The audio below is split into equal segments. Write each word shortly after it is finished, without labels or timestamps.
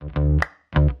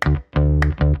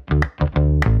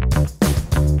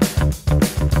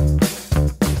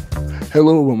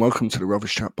Hello and welcome to the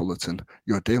Rovers Chat Bulletin,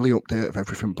 your daily update of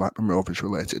everything Blackburn Rovers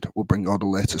related. We'll bring all the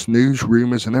latest news,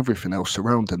 rumours and everything else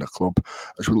surrounding the club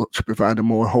as we look to provide a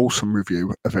more wholesome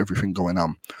review of everything going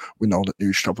on. We know that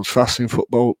news travels fast in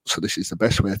football, so this is the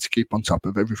best way to keep on top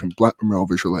of everything Blackburn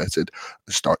Rovers related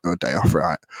and start your day off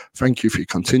right. Thank you for your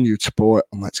continued support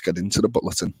and let's get into the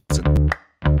bulletin.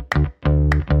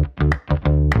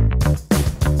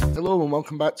 Hello and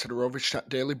welcome back to the Rovers Chat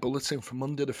Daily Bulletin for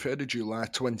Monday the 3rd of July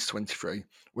 2023.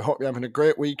 We hope you're having a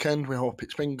great weekend, we hope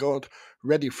it's been good,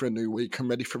 ready for a new week and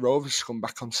ready for Rovers to come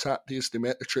back on Saturday as they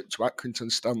make the trip to Accrington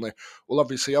Stanley. We'll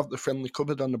obviously have the friendly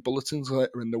covered on the bulletins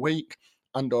later in the week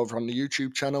and over on the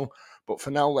YouTube channel, but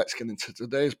for now let's get into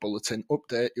today's bulletin,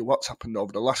 update you what's happened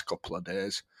over the last couple of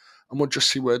days and we'll just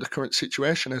see where the current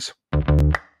situation is.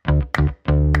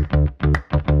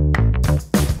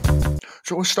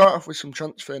 So we'll start off with some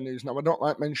transfer news. Now, I don't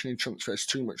like mentioning transfers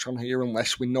too much on here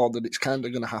unless we know that it's kind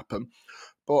of going to happen.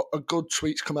 But a good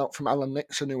tweet's come out from Alan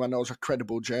Nixon, who I know is a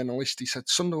credible journalist. He said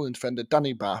Sunderland defender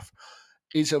Danny Batth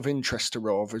is of interest to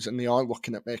Rovers and they are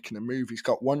looking at making a move. He's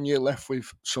got 1 year left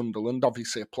with Sunderland,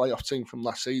 obviously a playoff team from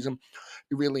last season.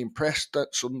 He really impressed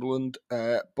at Sunderland,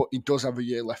 but he does have a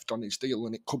year left on his deal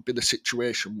and it could be the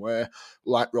situation where,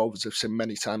 like Rovers have seen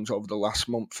many times over the last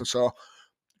month or so,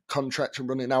 contracts are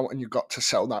running out and you've got to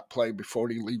sell that player before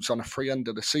he leaves on a free end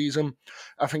of the season.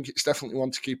 I think it's definitely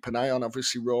one to keep an eye on.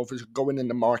 Obviously, Rovers are going in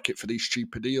the market for these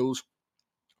cheaper deals,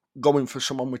 going for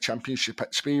someone with championship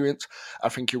experience. I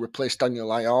think he replaced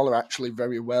Daniel Ayala actually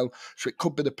very well, so it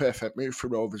could be the perfect move for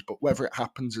Rovers, but whether it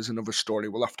happens is another story.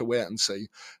 We'll have to wait and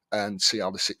see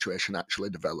how the situation actually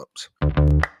develops.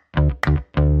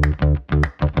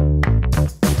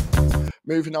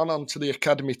 Moving on to the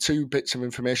Academy, 2 bits of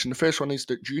information. The first one is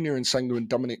that Junior and Sanger and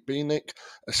Dominic Bieniek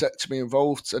are set to be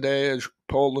involved today as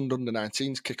Poland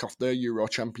under-19s kick off their Euro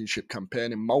Championship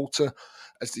campaign in Malta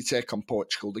as they take on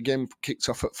Portugal. The game kicks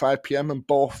off at 5 p.m. and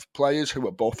both players, who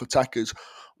are both attackers,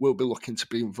 will be looking to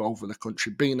be involved with the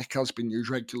country. Bieniek has been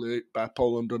used regularly by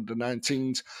Poland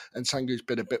under-19s and Sanger's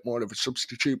been a bit more of a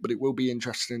substitute, but it will be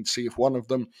interesting to see if one of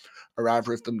them or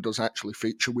either of them does actually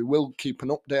feature. We will keep an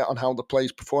update on how the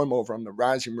players perform over on the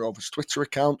Rising Rovers Twitter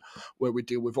account, where we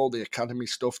deal with all the academy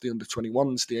stuff, the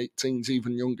under-21s, the 18s,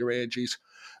 even younger ages.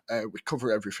 We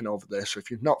cover everything over there, so if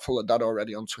you've not followed that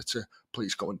already on Twitter,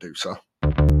 please go and do so.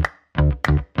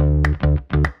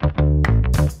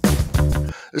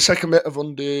 The second bit of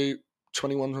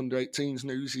under-21s, under-18s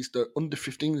news is that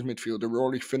under-15s midfielder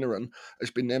Rory Finneran has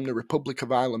been named the Republic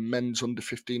of Ireland Men's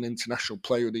Under-15 International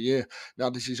Player of the Year. Now,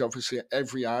 this is obviously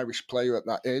every Irish player at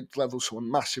that age level, so a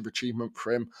massive achievement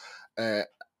for him.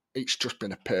 It's just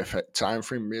been a perfect time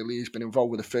for him, really. He's been involved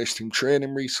with the first team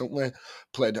training recently,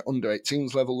 played at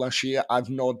under-18s level last year. I've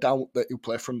no doubt that he'll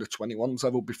play for under-21s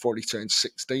level before he turns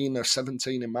 16 or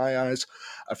 17 in my eyes.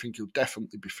 I think he'll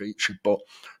definitely be featured, but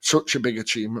such a big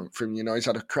achievement for him. You know, he's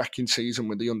had a cracking season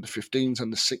with the under-15s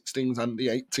and the 16s and the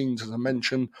 18s, as I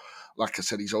mentioned. Like I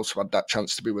said, he's also had that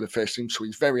chance to be with the first team, so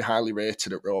he's very highly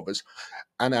rated at Rovers.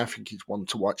 And I think he's one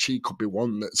to watch. He could be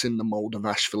one that's in the mould of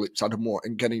Ash Phillips, Adam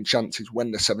Morton, getting chances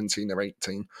when they're 17 or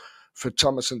 18. For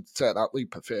Thomason to take that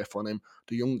leap of faith on him,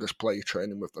 the youngest player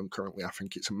training with them currently, I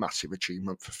think it's a massive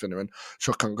achievement for Finneran.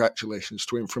 So congratulations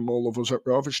to him from all of us at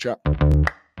Rovers Chat.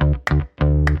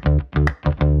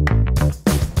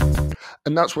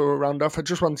 And that's where we'll round off. I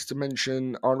just wanted to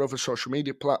mention our other social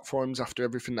media platforms after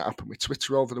everything that happened with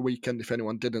Twitter over the weekend, if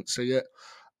anyone didn't see it.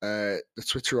 The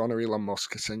Twitter owner, Elon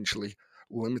Musk, essentially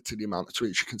limited the amount of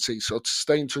tweets you can see. So to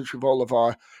stay in touch with all of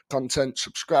our content,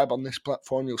 subscribe on this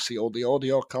platform. You'll see all the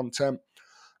audio content.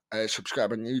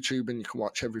 Subscribe on YouTube and you can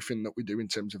watch everything that we do in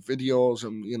terms of videos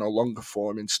and, you know, longer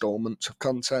form installments of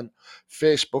content.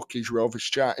 Facebook is Rovers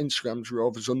Chat, Instagram's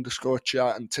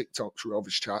Rovers_chat and TikTok's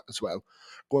Rovers Chat as well.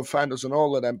 Go and find us on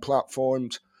all of them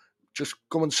platforms. Just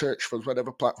go and search for us,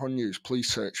 whatever platform you use. Please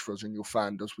search for us and you'll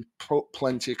find us. We put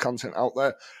plenty of content out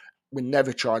there. We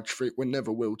never charge for it. We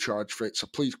never will charge for it. So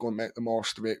please go and make the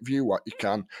most of it. View what you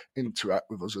can. Interact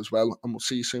with us as well. And we'll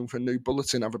see you soon for a new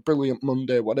bulletin. Have a brilliant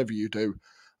Monday, whatever you do.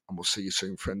 And we'll see you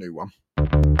soon for a new one.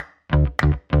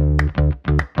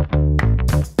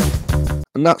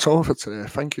 And that's all for today.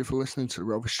 Thank you for listening to the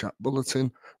Rovers Chat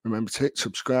Bulletin. Remember to hit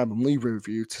subscribe and leave a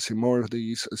review to see more of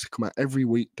these as they come out every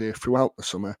weekday throughout the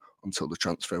summer until the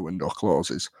transfer window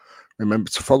closes. Remember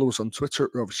to follow us on Twitter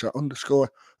at RoversChat_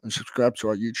 and subscribe to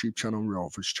our YouTube channel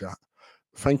Rovers Chat.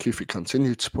 Thank you for your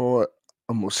continued support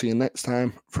and we'll see you next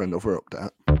time for another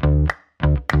update.